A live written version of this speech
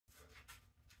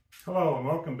Hello and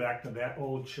welcome back to That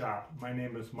Old Shop. My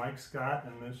name is Mike Scott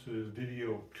and this is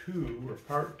video 2 or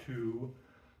part 2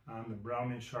 on the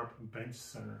Brown & Sharpe bench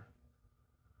center.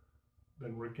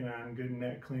 Been working on getting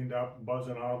that cleaned up,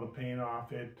 buzzing all the paint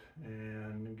off it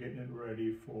and getting it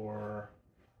ready for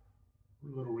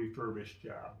a little refurbished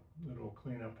job, little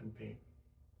cleanup and paint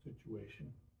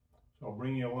situation. So I'll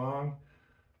bring you along.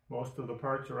 Most of the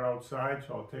parts are outside,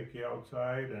 so I'll take you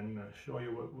outside and show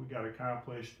you what we got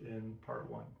accomplished in part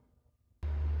 1.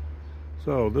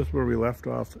 So this is where we left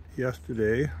off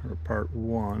yesterday, or part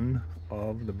 1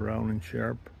 of the Brown &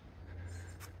 Sharpe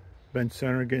bench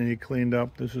center, getting it cleaned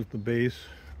up. This is the base.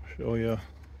 I'll show you a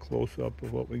close-up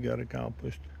of what we got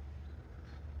accomplished.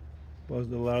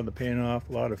 Buzzed a lot of the paint off,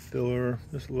 a lot of filler.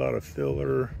 Just a lot of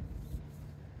filler.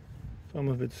 Some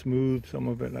of it's smooth, some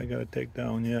of it I got to take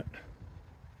down yet.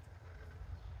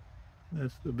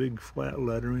 That's the big flat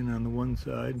lettering on the one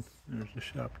side. There's the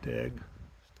shop tag.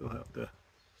 Still have to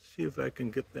see if I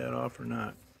can get that off or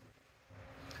not.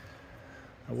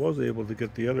 I was able to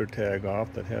get the other tag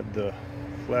off that had the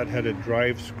flat-headed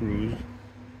drive screws.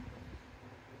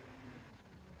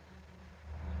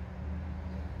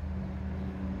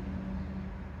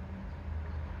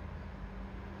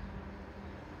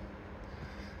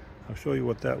 I'll show you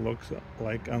what that looks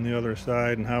like on the other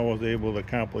side and how I was able to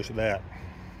accomplish that.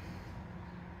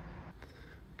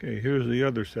 Okay, here's the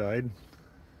other side.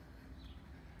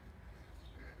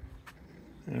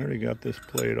 I already got this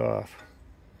plate off.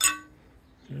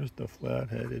 There's the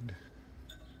flat-headed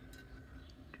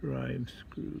drive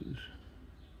screws.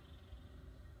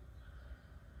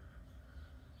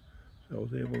 So I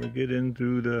was able to get in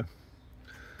through the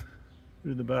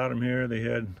bottom here. They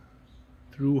had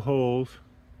through holes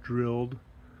drilled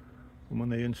when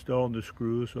they installed the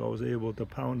screws, so I was able to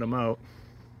pound them out,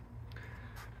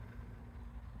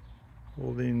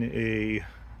 holding a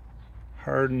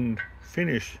hardened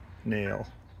finish nail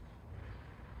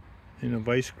in a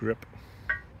vice grip,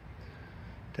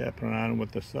 tapping on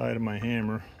with the side of my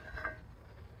hammer.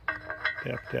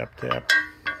 Tap, tap, tap.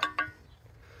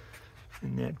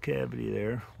 In that cavity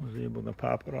there, was able to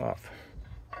pop it off.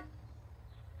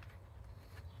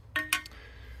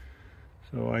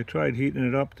 So I tried heating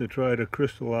it up to try to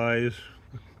crystallize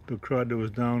the crud that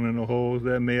was down in the holes.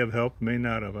 That may have helped, may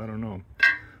not have, I don't know.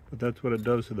 But that's what it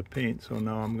does to the paint. So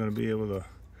now I'm going to be able to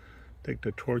take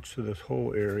the torch to this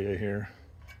whole area here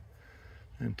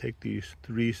and take these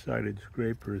 3-sided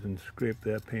scrapers and scrape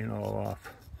that paint all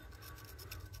off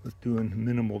with doing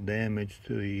minimal damage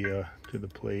to the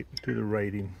plate, to the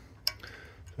writing.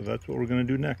 So that's what we're going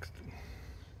to do next.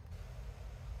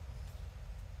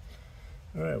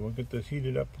 All right, we'll get this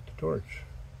heated up with the torch,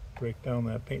 break down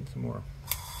that paint some more.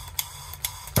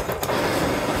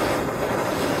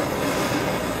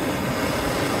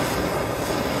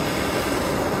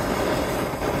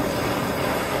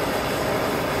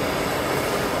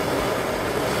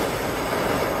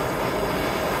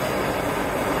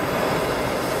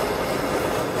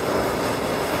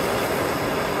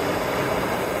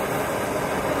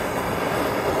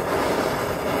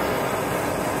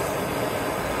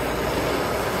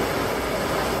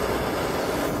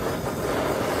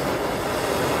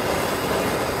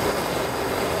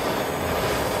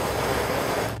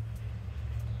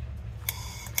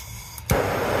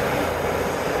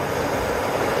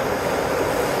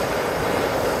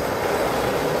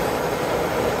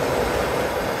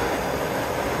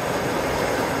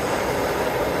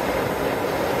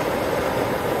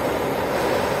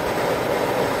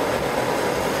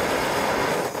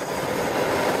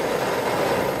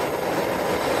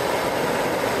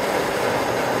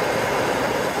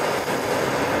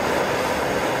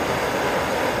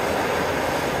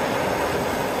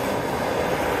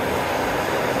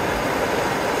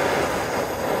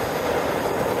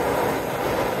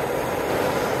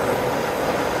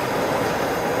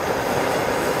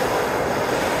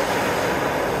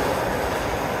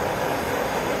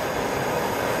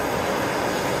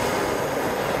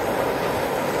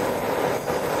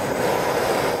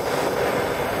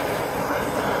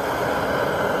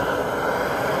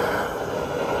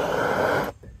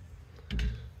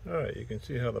 You can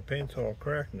see how the paint's all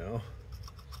cracked now.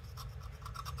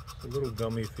 It's a little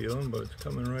gummy feeling, but it's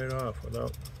coming right off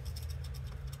without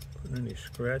putting any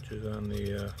scratches on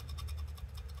the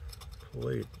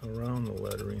plate around the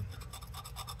lettering.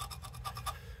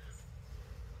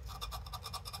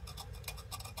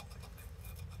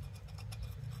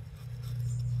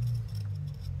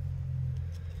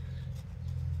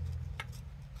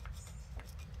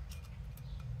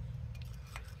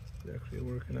 It's actually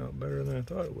working out better than I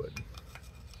thought it would.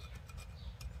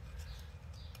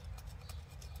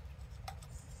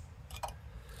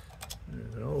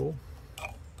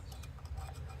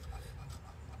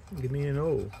 Give me an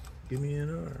O. Give me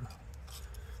an R.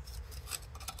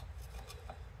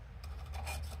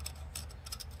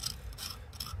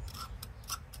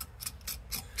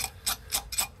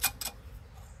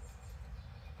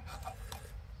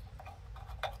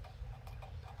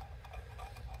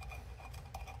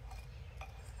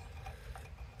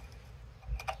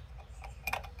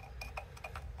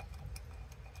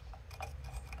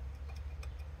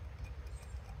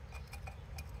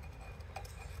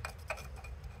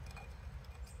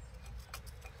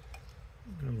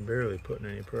 I'm barely putting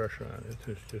any pressure on it.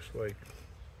 It's just like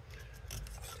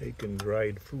taking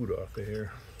dried food off of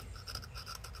here.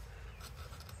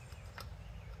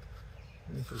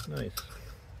 This is nice.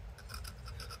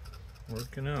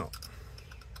 Working out.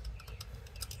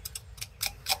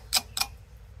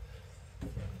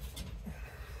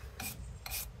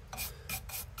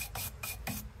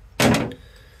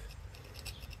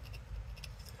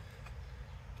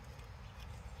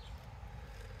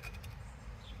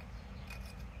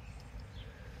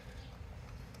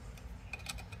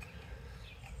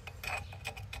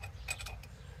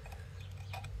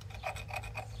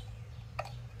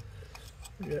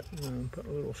 Yeah,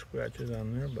 put little scratches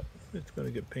on there, but it's going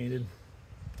to get painted.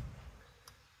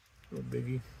 No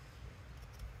biggie.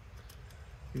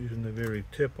 Using the very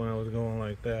tip when I was going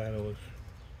like that, I was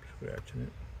scratching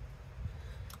it.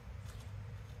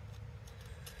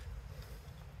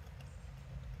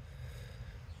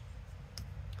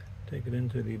 Take it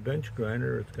into the bench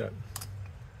grinder. It's got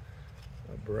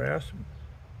a brass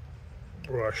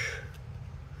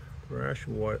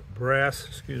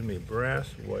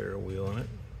wire wheel on it.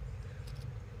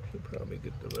 Should probably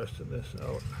get the rest of this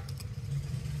out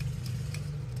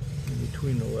in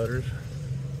between the letters.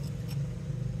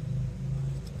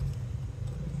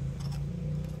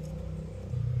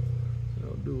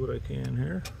 I'll do what I can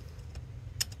here.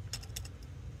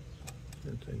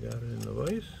 Since I got it in the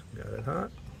vise, got it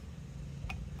hot.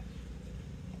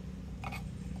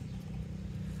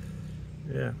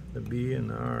 Yeah, the B and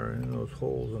the R and those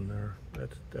holes in there,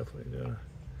 that's definitely gonna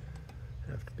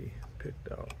have to be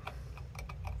picked out.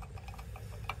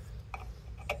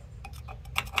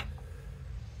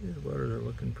 These butters are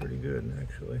looking pretty good,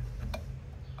 actually.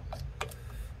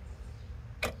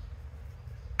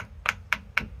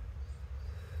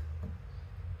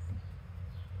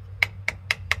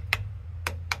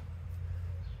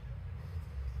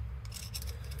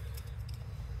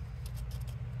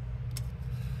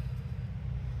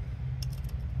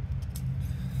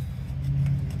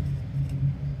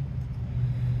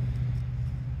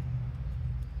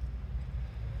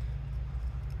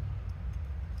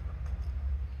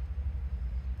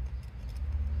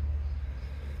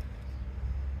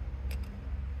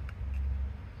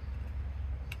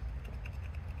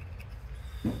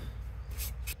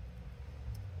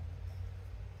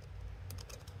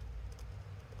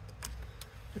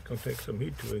 I think I'll take some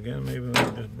heat to it again. Maybe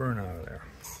it'll just burn out of there.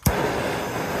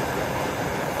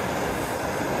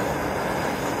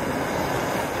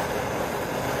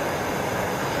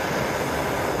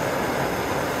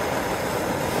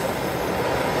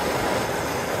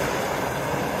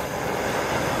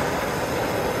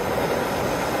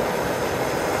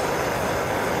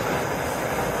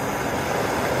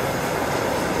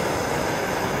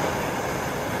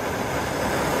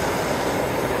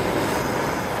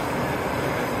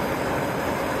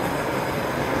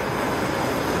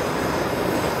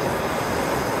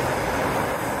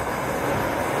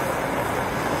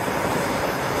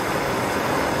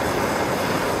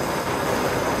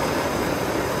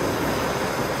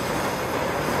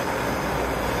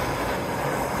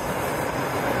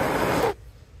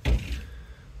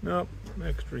 Nope,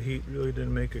 extra heat really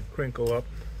didn't make it crinkle up.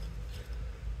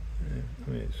 I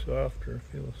mean, it's softer,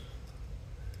 feels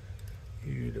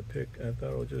easy to pick. I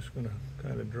thought it was just going to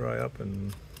kind of dry up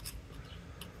and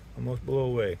almost blow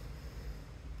away.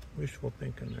 Wishful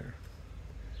thinking there.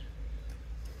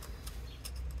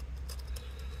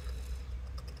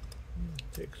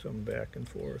 Take some back and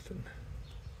forth and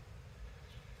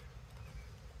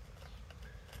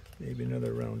maybe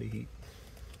another round of heat.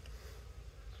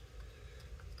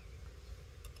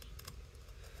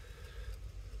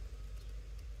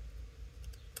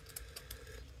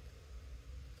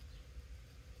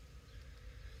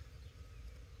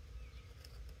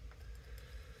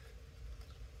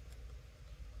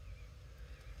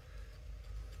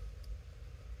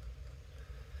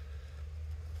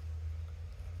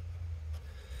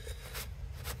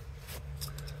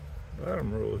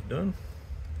 Bottom row is done.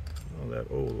 Oh, that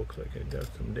O looks like it got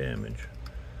some damage.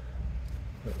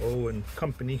 The O and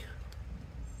company.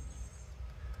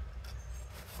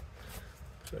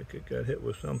 Looks like it got hit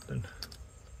with something.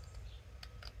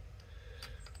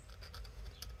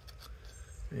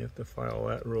 You have to file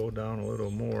that row down a little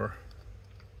more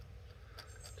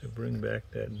to bring back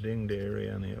that dinged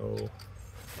area on the O.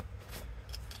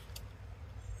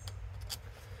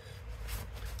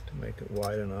 To make it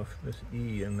wide enough. This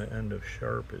E in the end of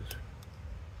Sharpe is,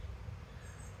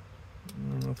 I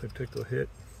don't know if it took a hit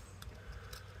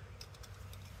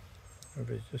or if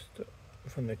it's just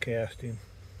from the casting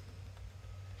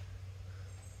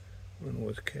when it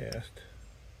was cast.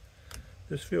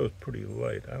 This feels pretty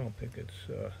light. I don't think it's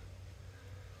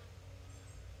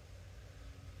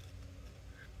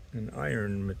an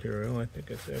iron material. I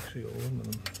think it's actually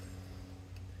aluminum.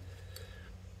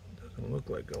 Doesn't look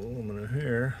like aluminum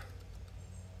here.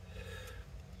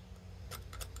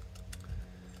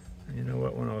 And you know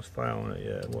what? When I was filing it,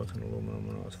 yeah, it wasn't aluminum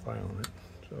when I was filing it.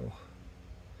 So,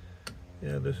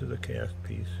 yeah, this is a cast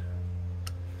piece.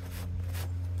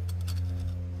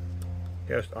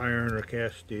 Cast iron or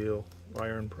cast steel,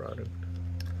 iron product.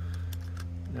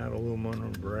 Not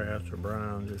aluminum, brass, or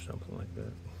bronze, or something like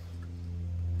that.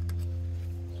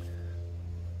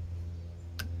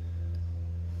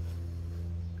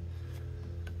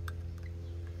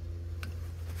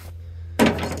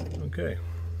 Okay.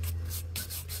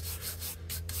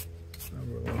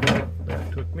 However long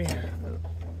that took me.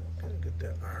 Gotta get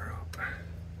that R out.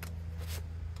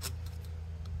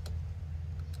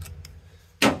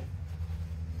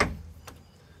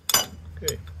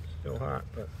 Okay, still hot,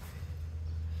 but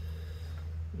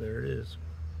there it is.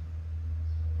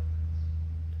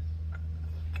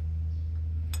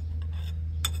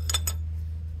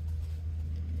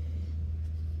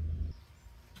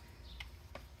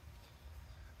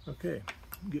 Okay,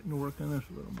 getting to work on this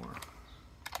a little more.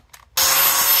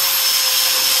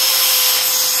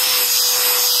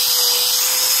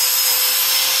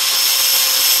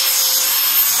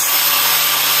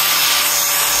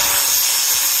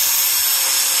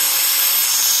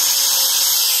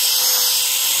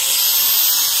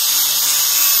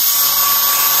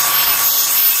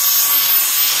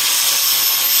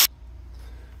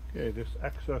 Okay, this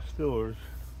excess fillers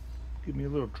give me a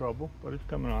little trouble, but it's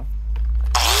coming off.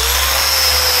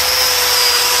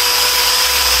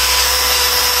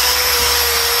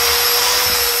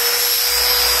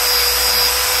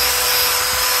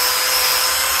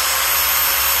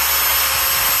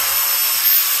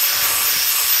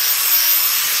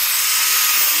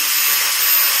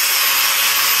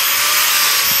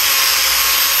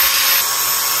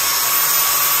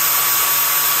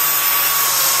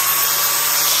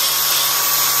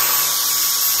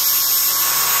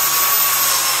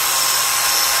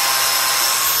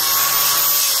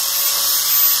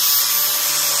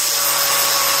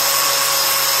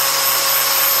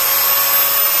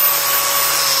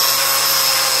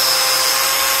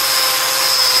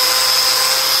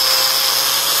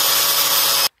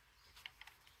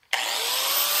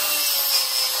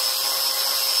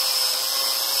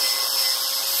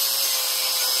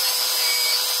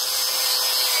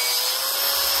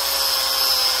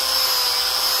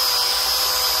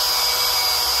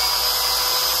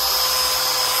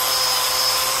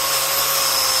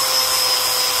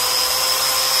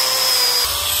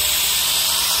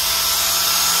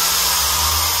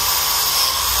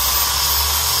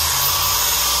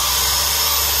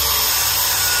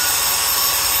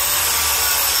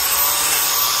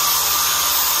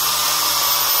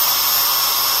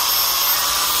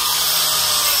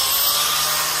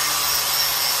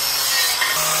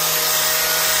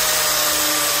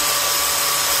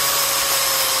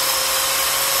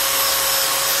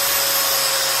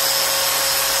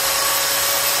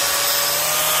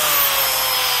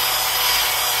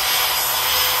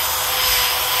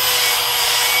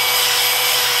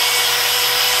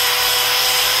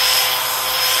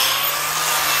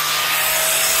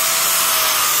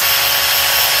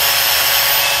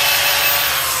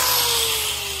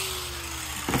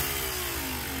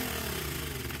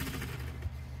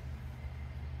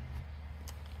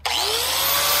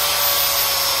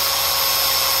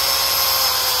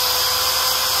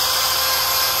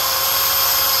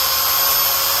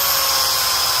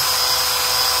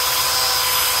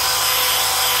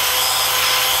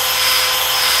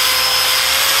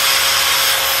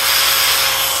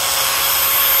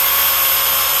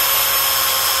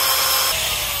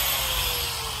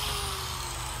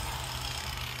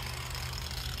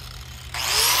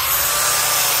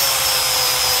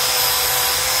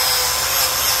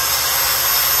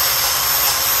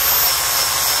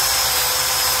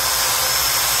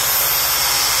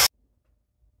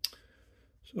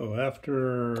 So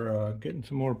after getting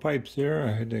some more pipes there,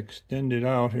 I had to extend it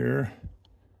out here.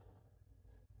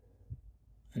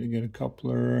 I had to get a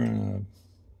coupler and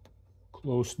a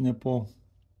close nipple.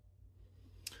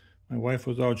 My wife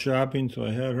was out shopping, so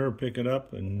I had her pick it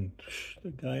up, and the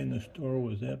guy in the store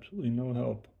was absolutely no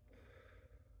help.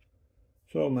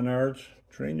 So, Menards,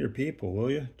 train your people, will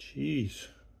you? Jeez.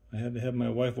 I had to have my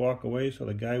wife walk away so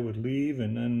the guy would leave,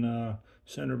 and then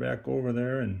send her back over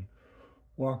there and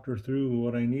walked her through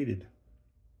what I needed.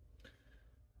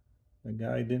 The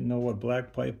guy didn't know what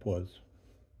black pipe was.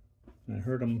 I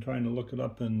heard him trying to look it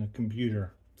up in the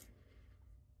computer.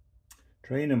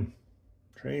 Train them.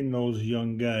 Train those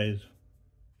young guys.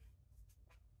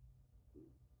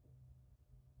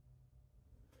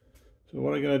 So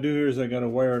what I gotta do here is I gotta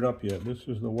wire it up yet. This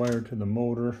is the wire to the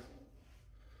motor.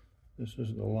 This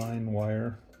is the line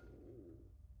wire.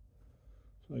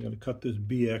 So I gotta cut this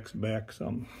BX back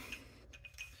some.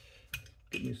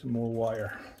 Give me some more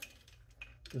wire.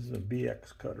 This is a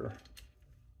BX cutter.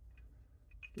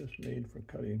 Just made for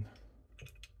cutting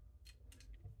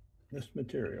this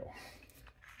material.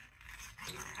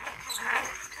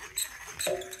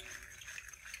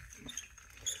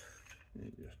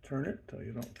 You just turn it till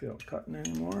you don't feel it cutting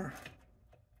anymore.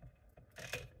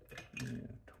 And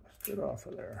twist it off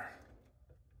of there.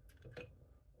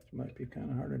 This might be kind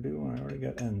of hard to do when I already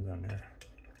got ends on there.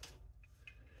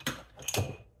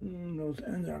 Those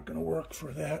ends aren't going to work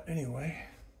for that anyway.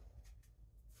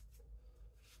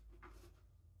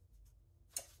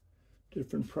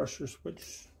 Different pressure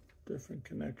switch, different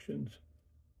connections.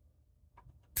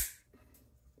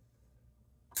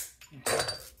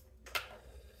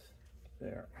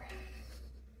 There.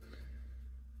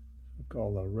 We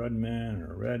call the red man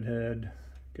or redhead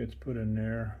gets put in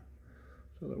there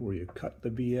so that where you cut the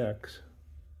BX,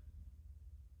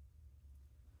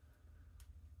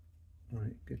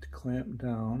 it gets clamped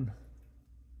down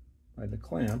by the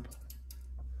clamp.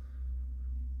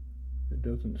 It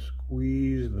doesn't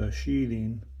squeeze the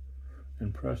sheathing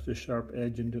and press the sharp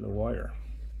edge into the wire.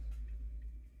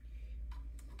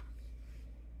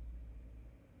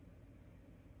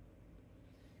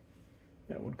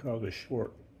 That would cause a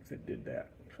short if it did that.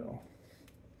 So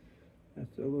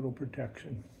that's a little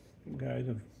protection. Some guys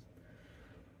have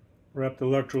wrapped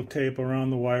electrical tape around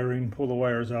the wiring, pull the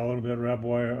wires out a little bit, wrap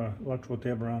electrical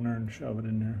tape around there and shove it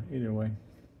in there. Either way.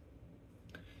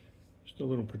 Just a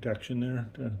little protection there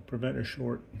to prevent a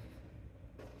short.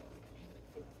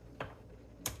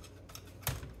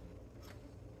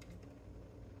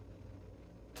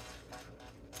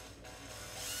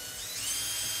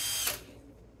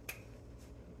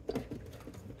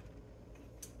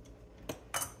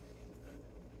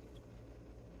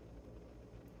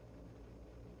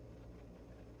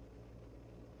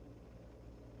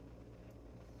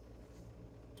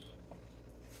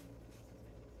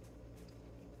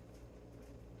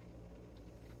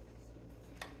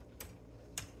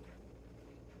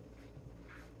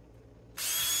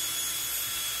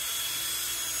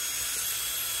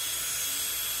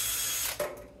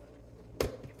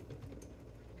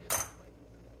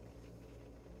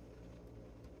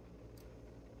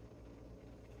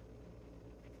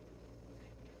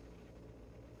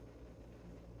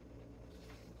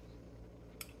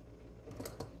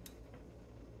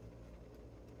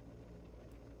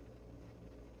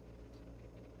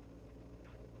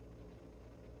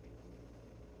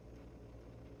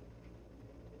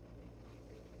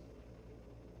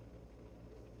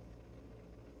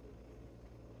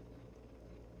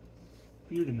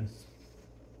 Beautiness.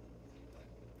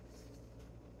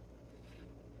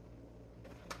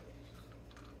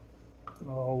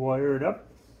 All wired up.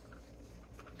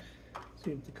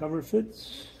 See if the cover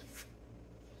fits.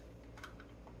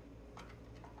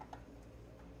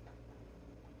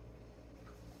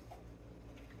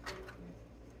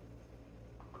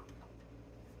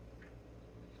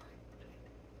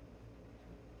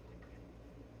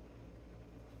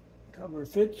 Cover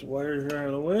fits, wires are out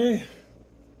of the way.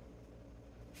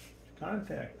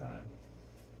 Contact time.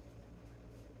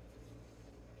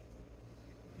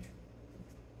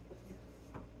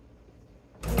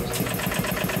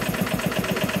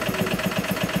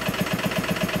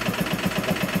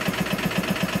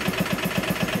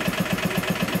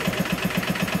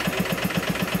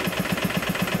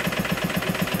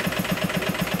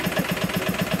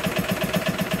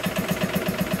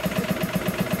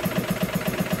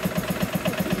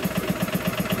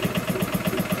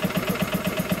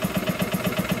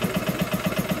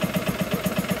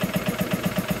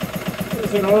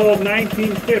 It's an old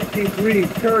 1953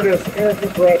 Curtis air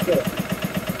compressor.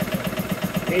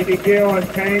 80-gallon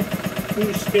tank,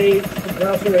 2-stage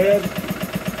compressor head.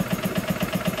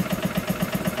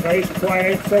 Nice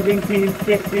quiet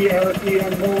 1750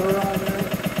 RPM motor on there.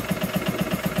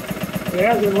 It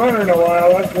hasn't run in a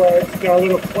while, that's why it's got a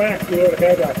little clack to it. It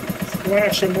had a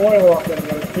splash some oil up in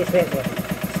there. Just have a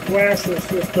splasher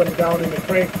system down in the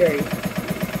crankcase.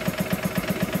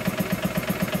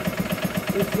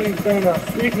 This thing's been a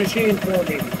sweet machine for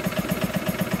me.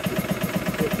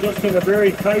 It's just in a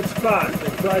very tight spot. To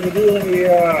try to do any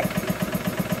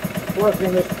work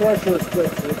in this pressure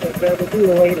switch, which I've had to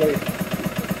do lately.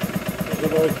 Those are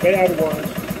those bad ones.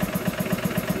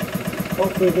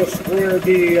 Hopefully this square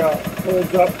D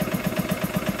holds up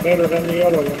better than the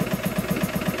other one.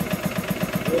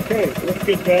 Okay, so let's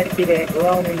get back to that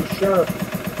Browning Sharpe.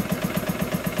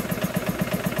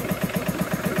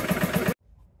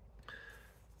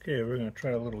 Okay, we're going to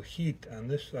try a little heat on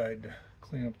this side to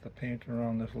clean up the paint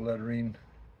around this lettering.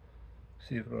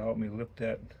 See if it'll help me lift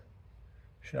that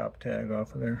shop tag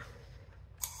off of there.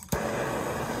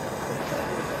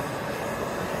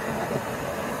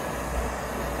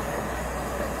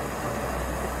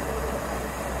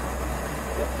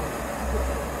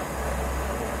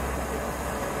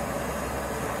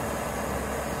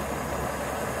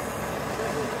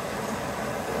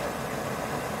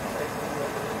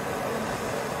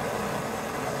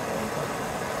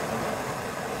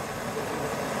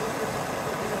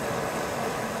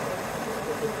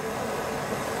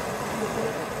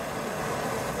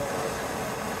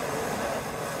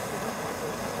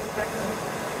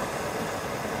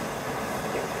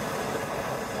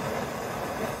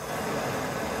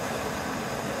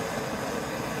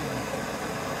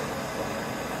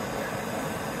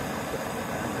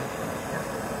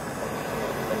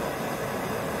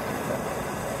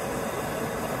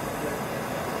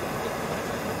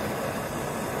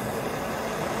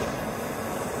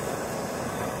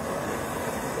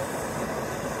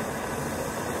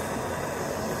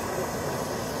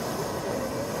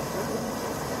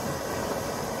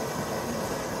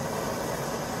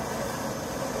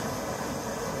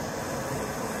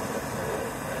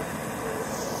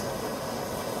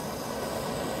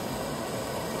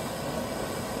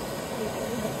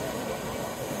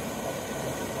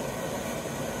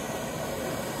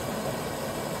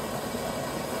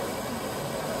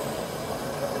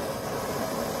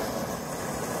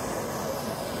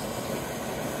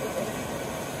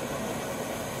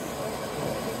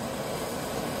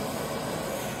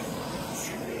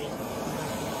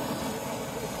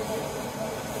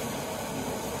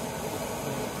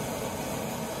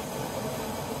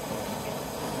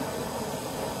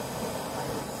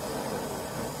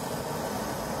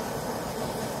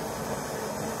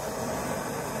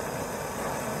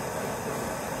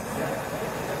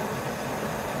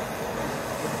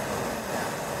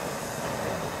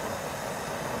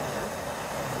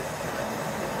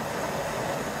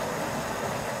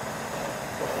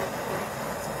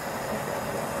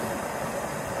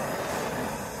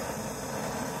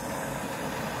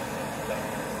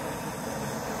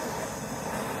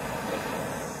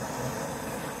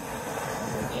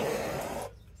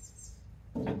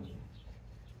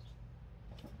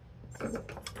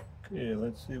 Okay,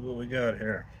 let's see what we got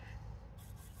here.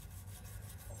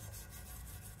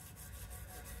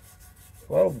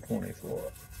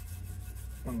 1224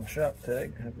 on the shop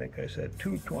tag. I think I said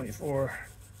 224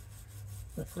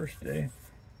 the first day.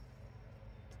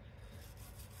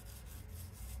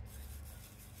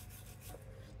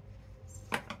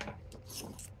 Let's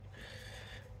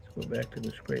go back to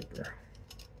the scraper.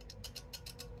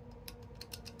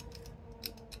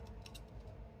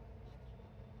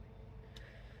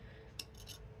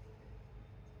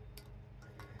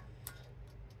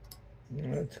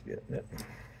 Let's get it.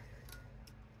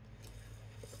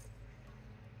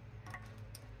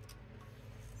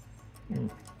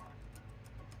 Some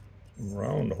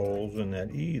round holes in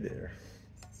that E there.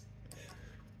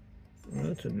 Well,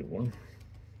 that's a new one.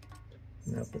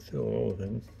 I have to fill those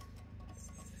in.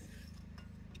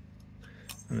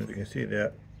 And as you can see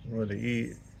that where the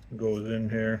E goes in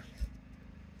here,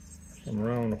 some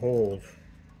round holes.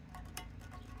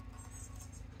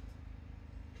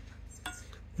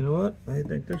 You know what? I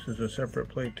think this is a separate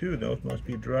plate too. Those must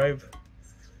be drive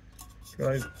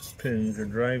pins or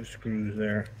drive screws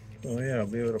there. So yeah, I'll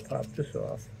be able to pop this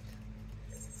off.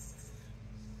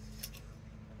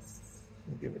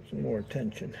 Give it some more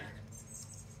attention.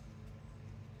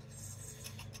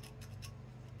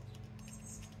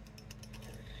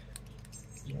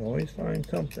 You always find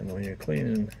something when you're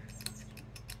cleaning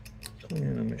a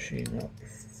machine up.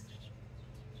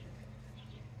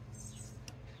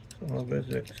 Some of it's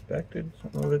expected,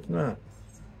 some of it's not.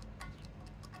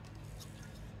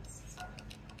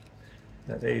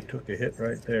 That A took a hit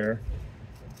right there.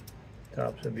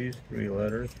 Tops of these three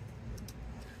letters.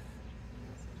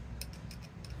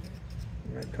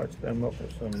 And I touched them up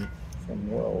with some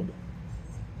weld.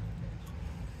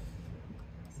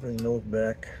 bring those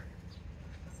back.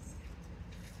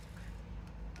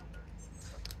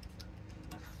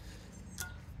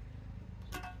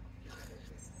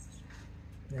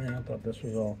 Yeah, I thought this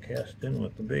was all cast in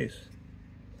with the base.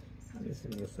 This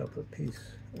is a separate piece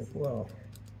as well.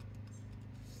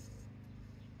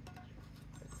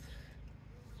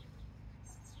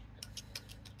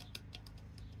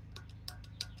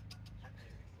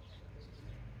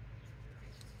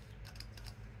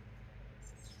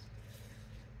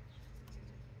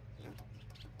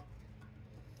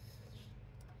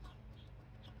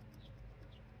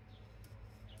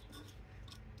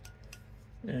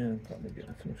 And probably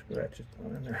getting some scratches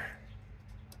down in there.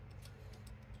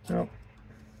 Nope.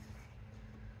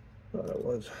 Thought it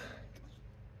was.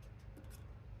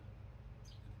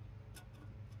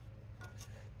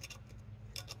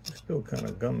 It's still kind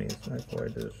of gummy. It's not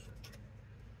quite as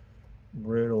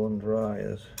brittle and dry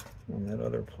as on that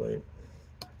other plate.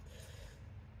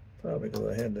 Probably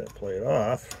because I had that plate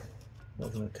off. It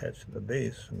wasn't attached to the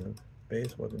base, and the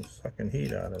base wasn't sucking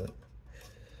heat out of it.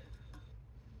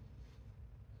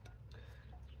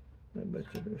 I bet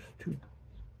you there's 2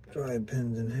 drive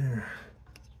pins in here.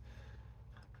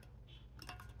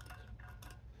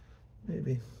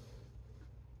 Maybe.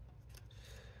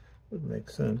 Would make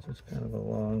sense. It's kind of a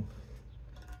long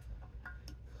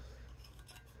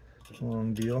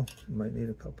deal. You might need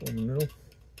a couple in the middle.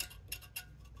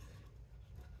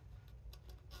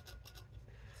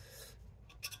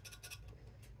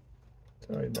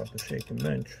 Sorry about the shaking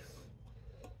bench.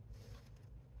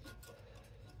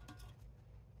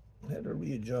 I had to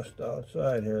readjust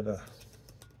outside here. The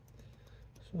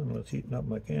sun was heating up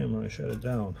my camera. I shut it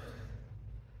down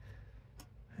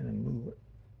and then move it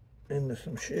into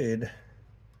some shade.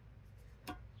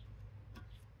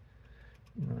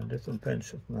 A different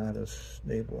bench is not as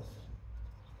stable.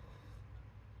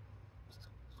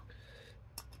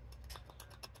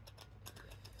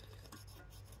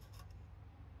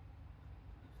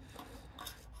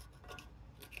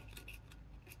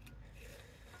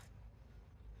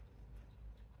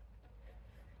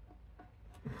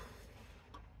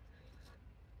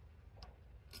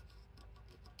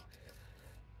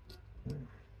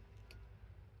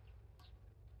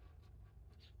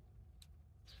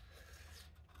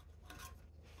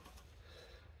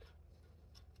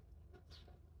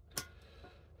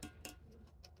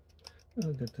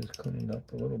 I'll get this cleaned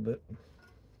up a little bit.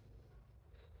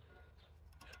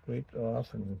 Scraped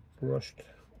off and brushed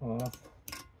off.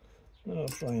 And I'll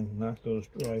try and knock those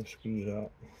drive screws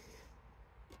out.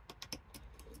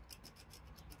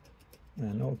 And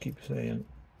I know I keep saying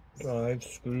drive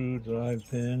screw, drive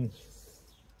pin.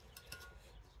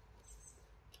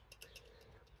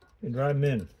 You drive them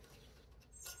in.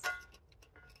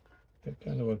 Got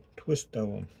kind of a twist to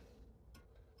them.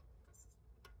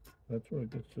 That's where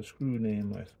it gets the screw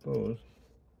name, I suppose.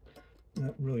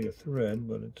 Not really a thread,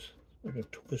 but it's like a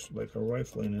twist, like a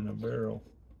rifling in a barrel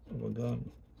of a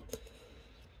gun.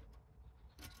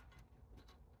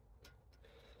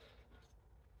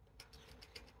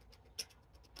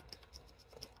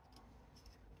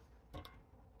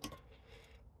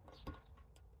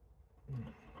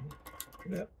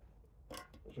 Yep,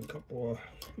 there's a couple of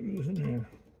screws in there.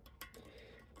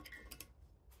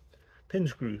 Pin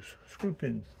screws, screw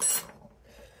pins.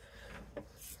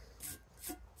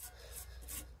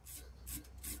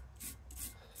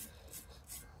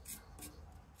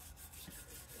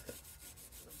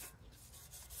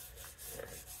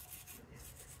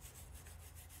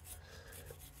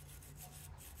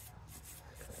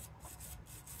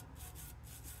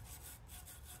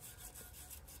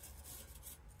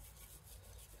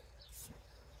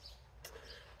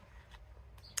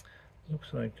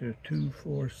 Looks like there's 2,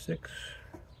 4, 6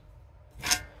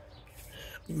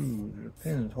 screws or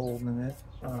pins holding it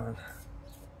on.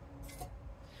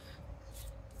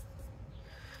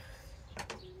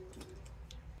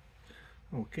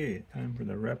 Okay, time for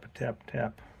the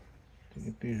rap-a-tap-tap to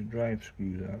get these drive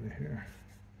screws out of here.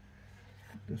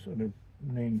 Get this other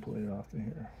nameplate off of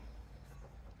here.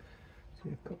 See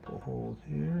a couple holes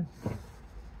here.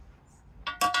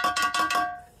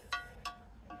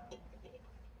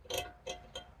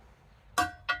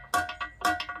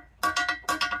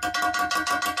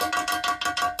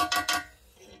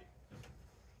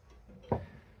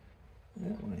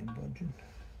 That one ain't budging.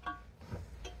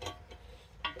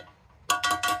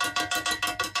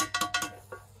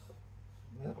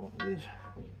 That one is.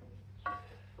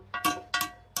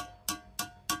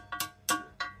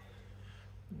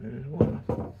 There's one.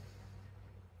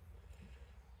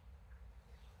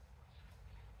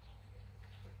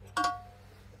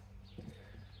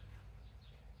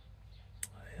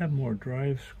 have more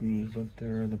drive screws, but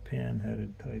they're the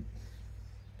pan-headed type.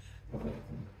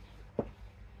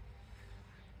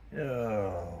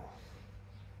 Oh,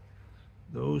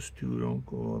 those two don't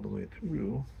go all the way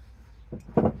through.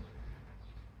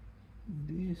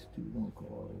 These two don't go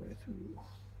all the way through.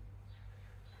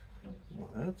 Well,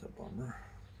 that's a bummer.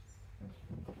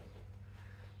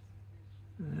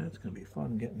 That's going to be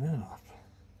fun getting that off.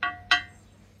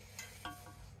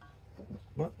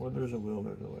 But where there's a will,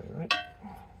 there's a way, right?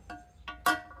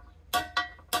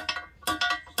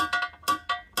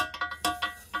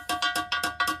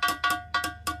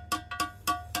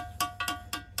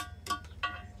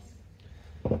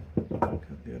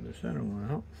 Cut the other center one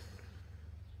out.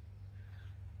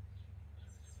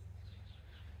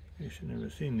 You should never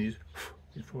seen these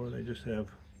before. They just have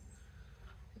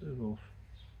little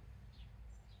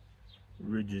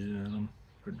ridges in them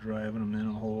for driving them in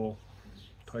a hole,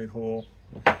 tight hole,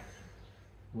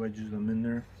 wedges them in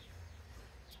there.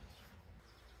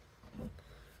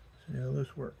 See how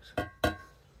this works.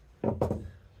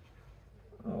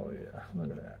 Oh yeah, look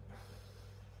at that.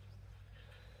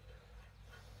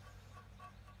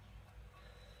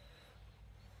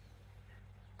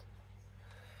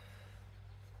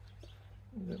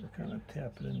 You gotta kind of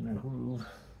tap it in the groove.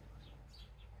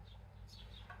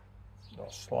 The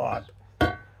slot.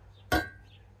 Oh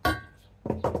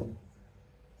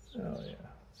yeah.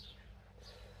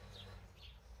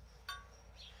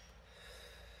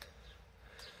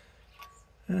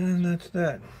 And that's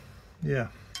that. Yeah,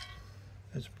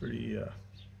 that's pretty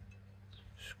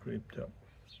scraped up.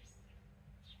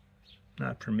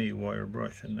 Not for me wire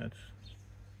brushing, that's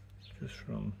just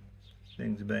from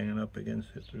things banging up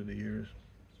against it through the years.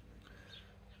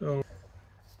 So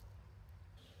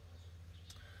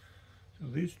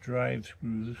these drive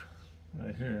screws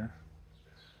right here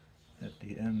at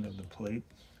the end of the plate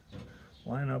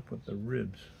line up with the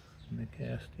ribs in the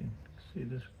casting. See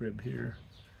this rib here?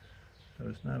 So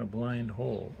it's not a blind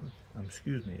hole.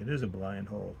 Excuse me, it is a blind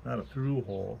hole, not a through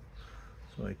hole.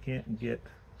 So I can't get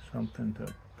something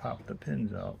to pop the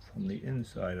pins out from the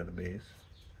inside of the base.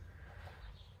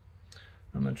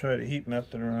 I'm going to try the heat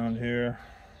method around here.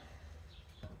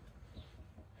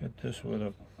 Hit this with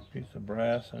a piece of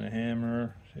brass and a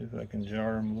hammer. See if I can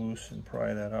jar them loose and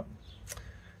pry that up.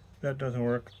 If that doesn't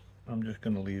work, I'm just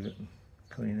going to leave it and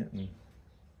clean it and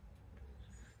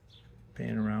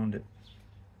paint around it.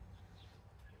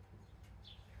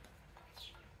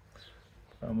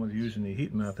 Problem with using the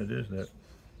heat method is that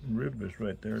rib is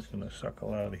right there. It's going to suck a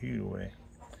lot of the heat away.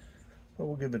 But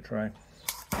we'll give it a try.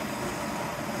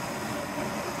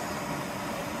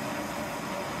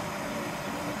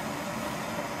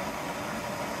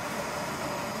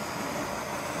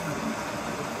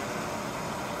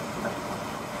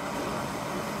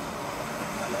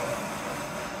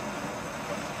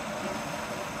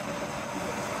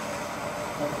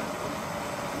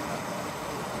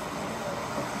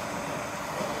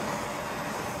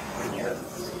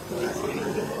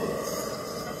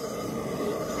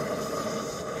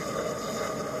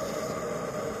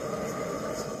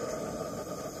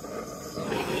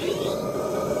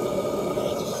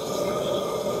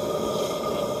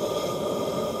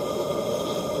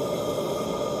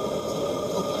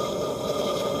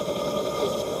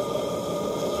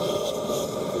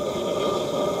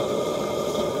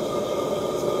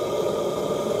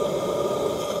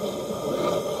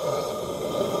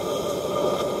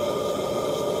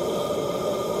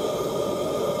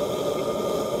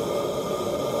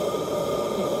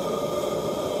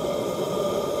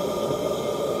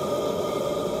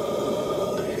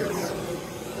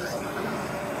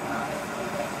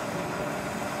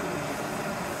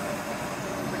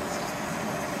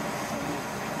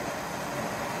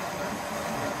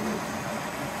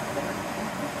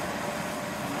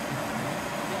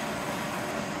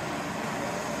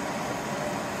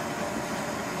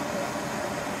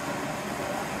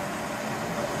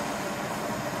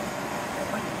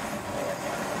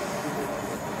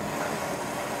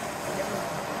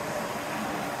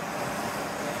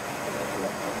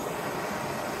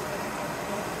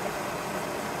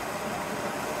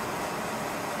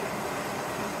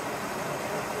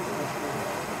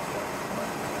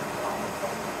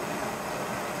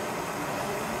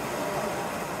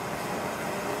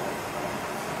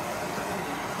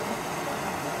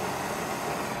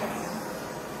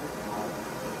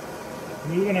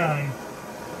 Moving on.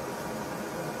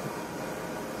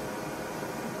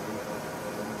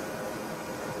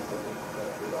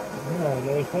 No,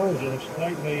 those holes are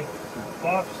slightly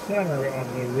off center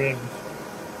of the ribs.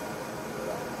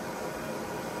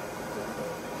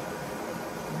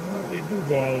 Well, they do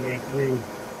go all the way through.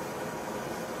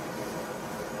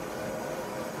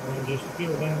 and just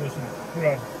filled in with some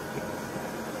crud.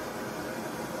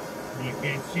 You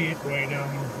can't see it way down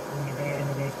on the bottom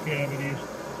of those cavities,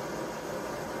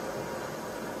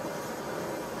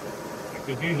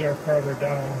 because these are farther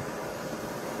down,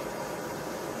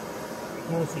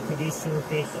 closer to this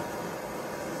surface,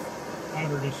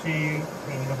 harder to see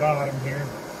than the bottom here.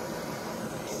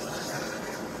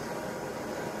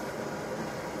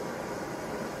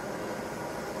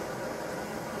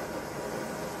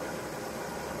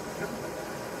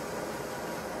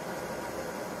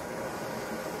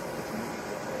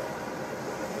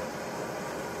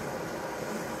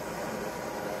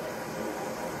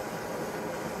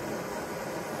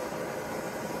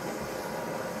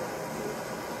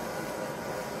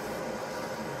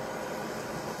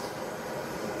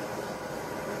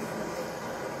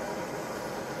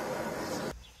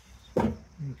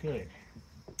 Okay,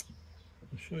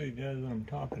 I'll show you guys what I'm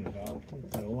talking about with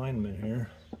the alignment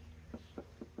here.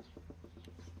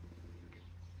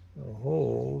 The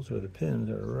holes or the pins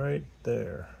are right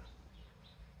there.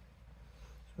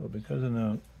 So because of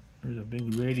there's a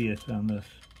big radius on this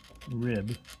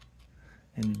rib,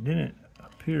 and it didn't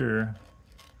appear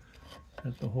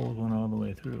that the holes went all the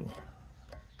way through.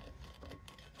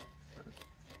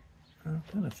 I'm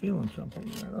kind of feeling something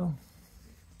there though.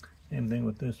 Same thing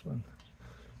with this one.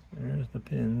 There's the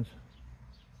pins.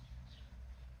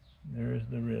 There's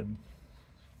the rib.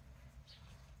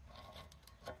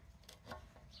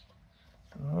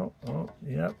 Oh,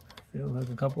 yep. Feels like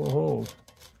a couple of holes.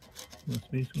 Must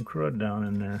be some crud down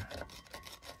in there.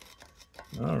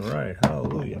 All right,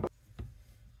 hallelujah.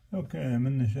 Okay, I'm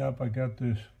in the shop. I got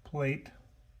this plate.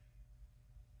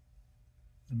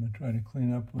 I'm gonna try to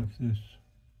clean up with this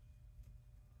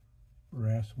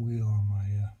brass wheel on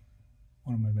my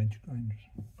one of my bench grinders.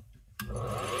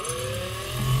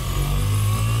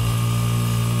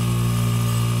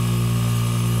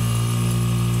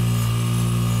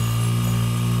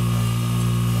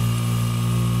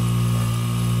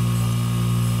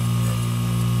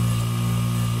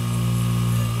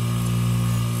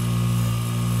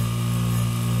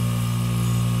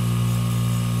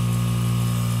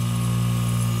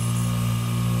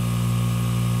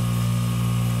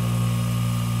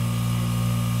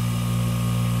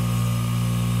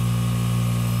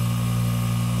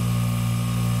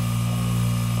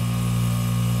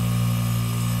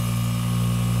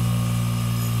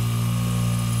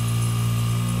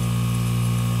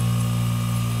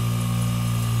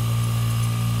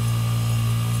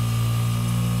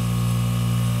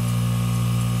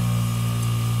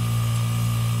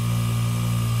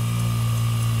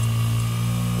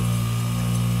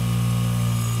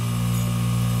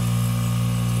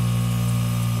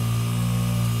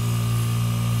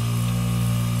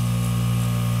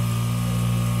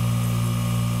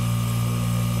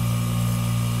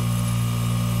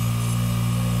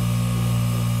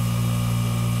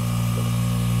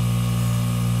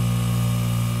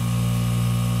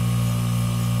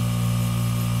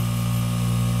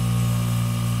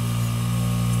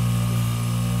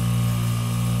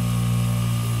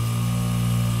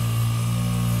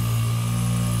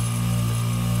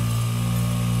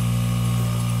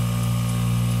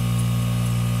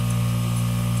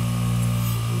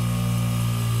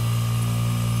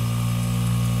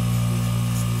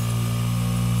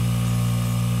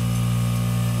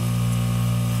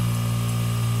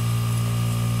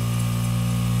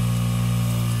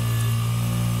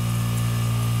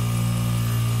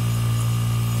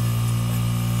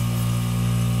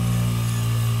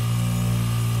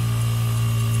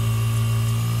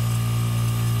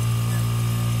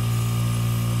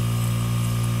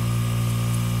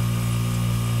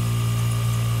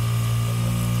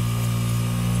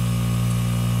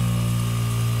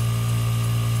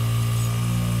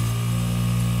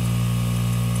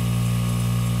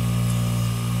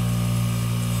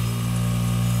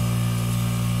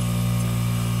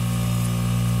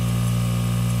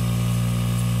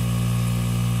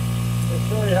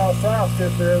 How soft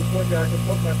this is. Look, I can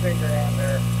put my finger on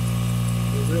there.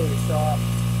 It's really soft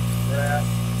brass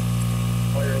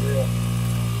wire reel.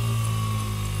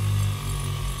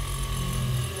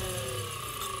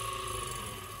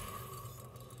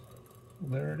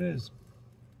 There it is.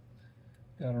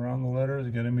 Got around the letters,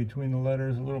 got in between the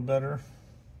letters a little better.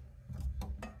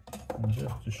 And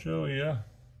just to show you,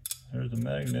 there's a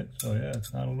magnet. So yeah,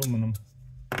 it's not aluminum.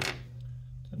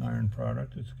 It's an iron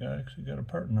product. It's actually got a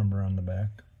part number on the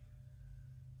back.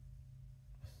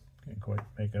 Can't quite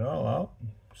make it all out.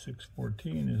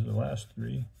 614 is the last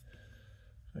three.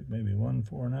 It's like maybe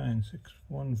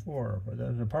 149614, but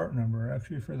that's a part number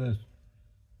actually for this.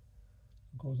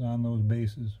 It goes on those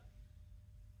bases.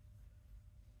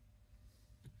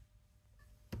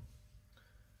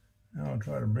 Now I'll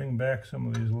try to bring back some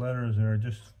of these letters that are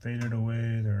just faded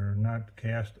away. They're not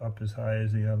cast up as high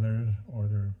as the others, or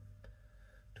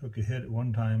they took a hit at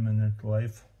one time in their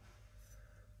life.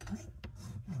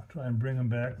 I'll try and bring them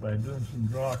back by doing some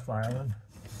draw filing.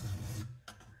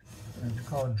 And it's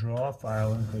called draw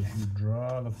filing because you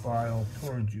draw the file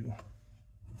towards you.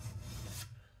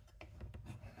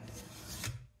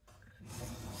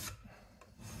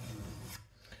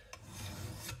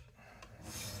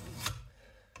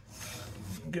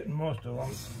 I'm getting most of them.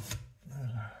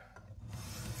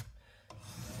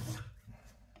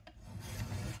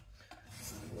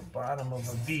 The bottom of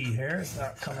a V here, it's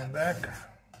not coming back.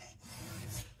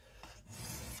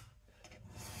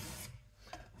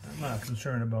 I'm not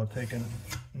concerned about taking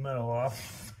metal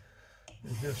off.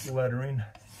 It's just lettering.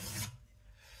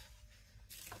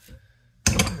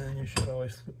 And then you should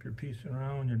always flip your piece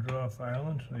around when you draw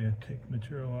filing, so you take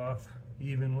material off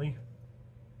evenly.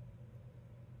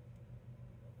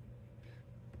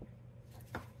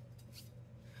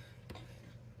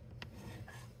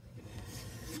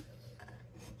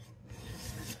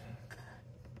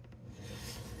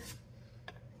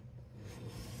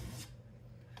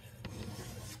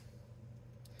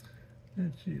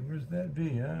 Let's see, where's that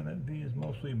V? That V is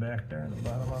mostly back there at the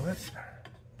bottom of it.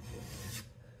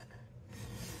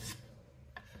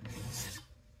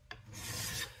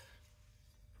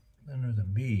 Then there's a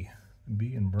B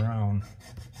in brown.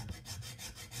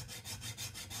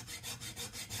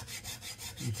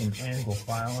 See some angle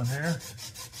filing here.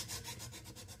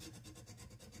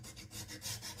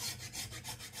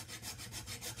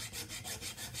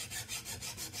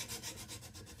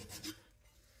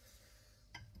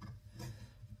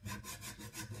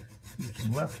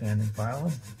 Some left-handed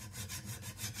filing.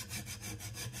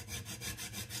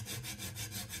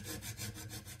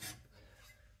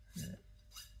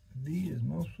 V is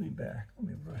mostly back. Let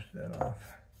me brush that off.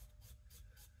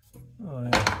 Oh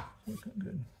yeah, looking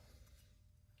good.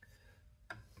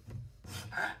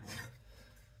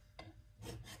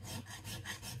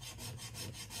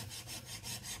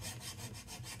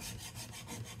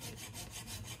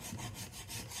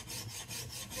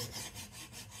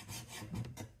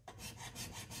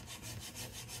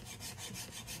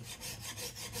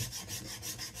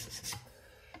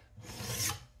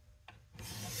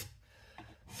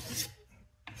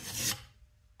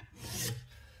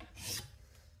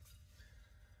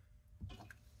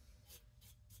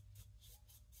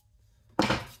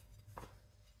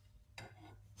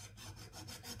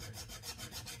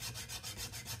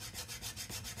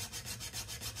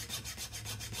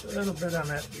 A little bit on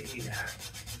that V.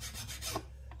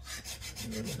 A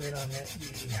little bit on that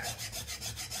V.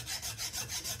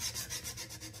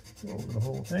 Over the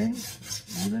whole thing,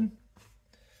 even.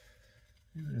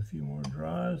 Give it a few more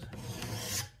draws.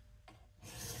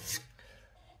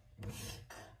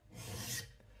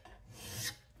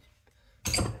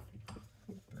 Flip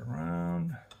it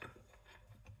around.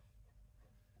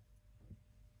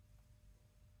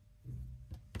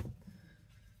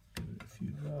 Give it a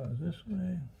few draws this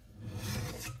way.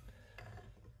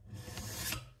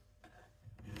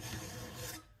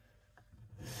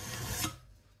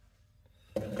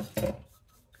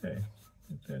 Okay, I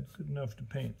think that's good enough to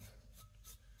paint.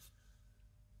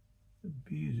 The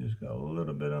B's just got a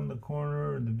little bit on the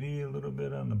corner, the V a little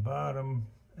bit on the bottom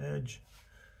edge,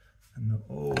 and the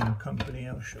O and company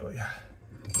I'll show you.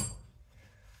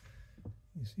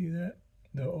 You see that?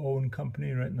 The O and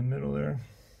company right in the middle there.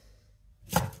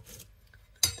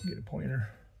 Get a pointer.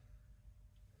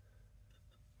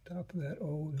 Top of that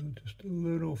O is just a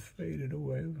little faded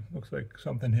away. Looks like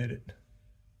something hit it.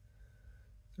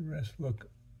 The rest look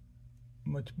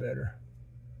much better.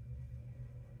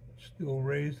 Still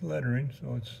raised lettering,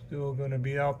 so it's still going to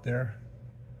be out there.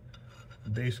 The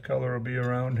base color will be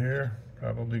around here,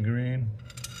 probably green.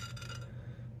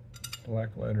 Black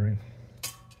lettering.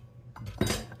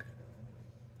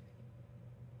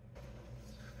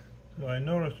 So I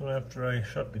noticed after I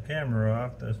shut the camera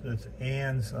off, there's this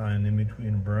and sign in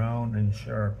between brown and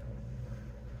Sharpe.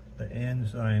 The and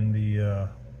sign, the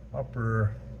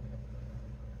upper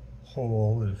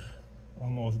hole is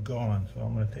almost gone, so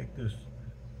I'm going to take this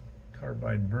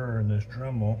carbide burr and this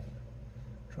Dremel,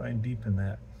 try and deepen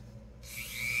that.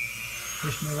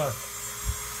 Wish me luck.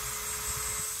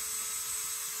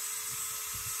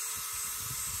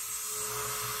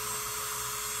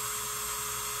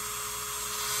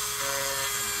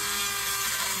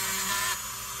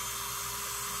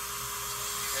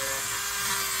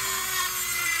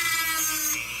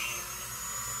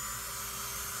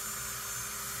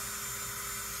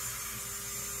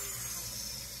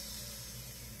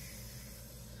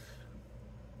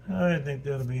 I think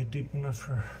that'll be deep enough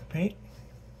for paint.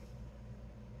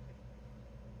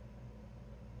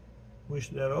 Wish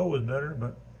that O was better,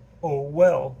 but oh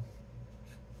well.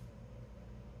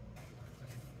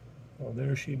 Well,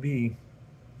 there she be.